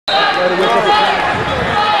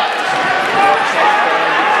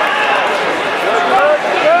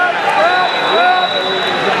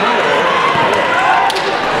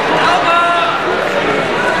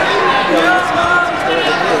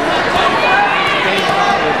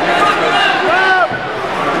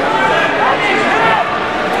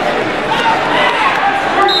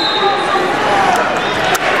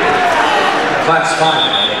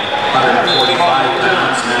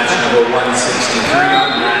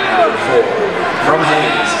From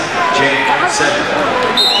Hayes, Jake Sedgwick.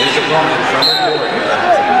 His opponent from Florida,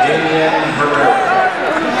 Damian Herrera.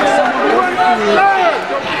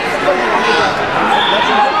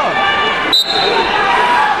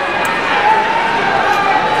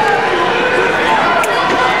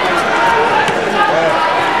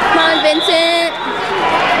 Come on, Vincent.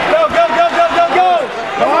 Go, go, go, go, go, go!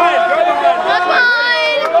 Come on, go, go, go! Come on!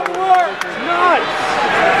 Nice!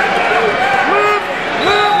 Move!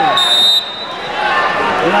 Move!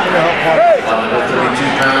 Hey!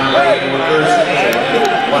 132-pound weight workers and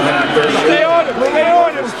 138. Stay on him! Stay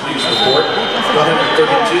on him! Please report.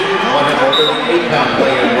 132, 138-pound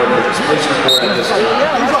weight workers. Please report at this time.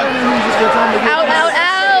 Out, out,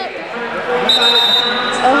 out!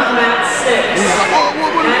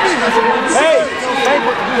 Hey!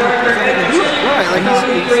 Right, like he's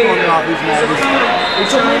throwing off, he's mad. He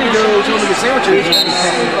told me to go, he told me to get sandwiches.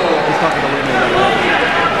 He's talking to me.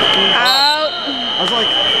 Out! I was like,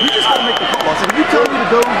 you just gotta make the call. I said, if you tell me to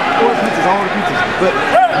go order pizzas, I'll order pizzas. But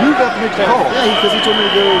you got to make the call. Yeah, because he told me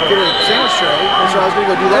to go get a sandwich tray. And so I was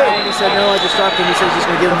gonna go do that. And he said, no, I just stopped him. He said he's just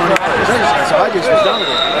gonna give him money for the sandwich tray. So I just was done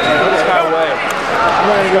with it. This guy away. I'm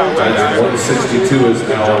not gonna go. Match 162 is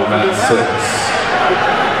now match 6.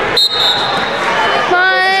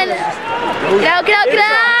 Get out, get out, get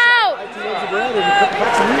out!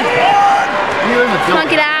 Come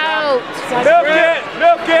on, get out! Milk it!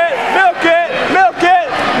 Milk it! Milk it! Milk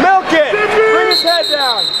it! Milk it! Bring his head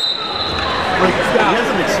down! He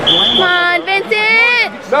hasn't explained. Come on,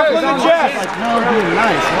 Vincent! Knuckle in the chest! Like, no, I'm being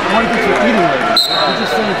nice. I want to get you eating later. He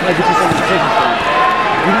just saying, can I get you something to take for you?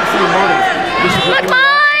 You didn't say morning. Come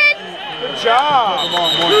on! Good job!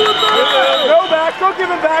 Go back, don't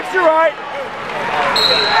give him back, you're right.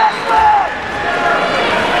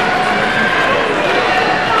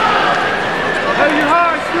 Hey, you're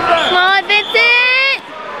high, scoot back. Come on, Vincent!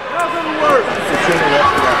 That doesn't work.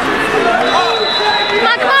 Come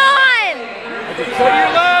on, come on! Go to your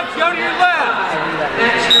left, go to your left.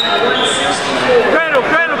 Cradle,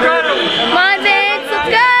 cradle, cradle. Come on, Vince, let's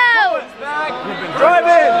go! Drive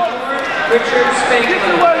in.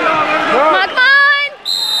 Come on, come on!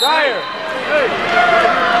 Dyer.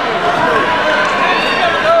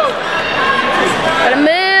 Gotta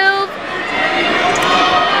move!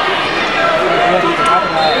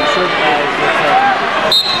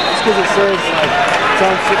 Just because it says, like, it's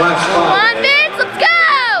on 6. Come on, Vince, let's go!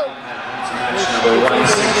 Match number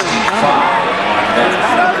 160.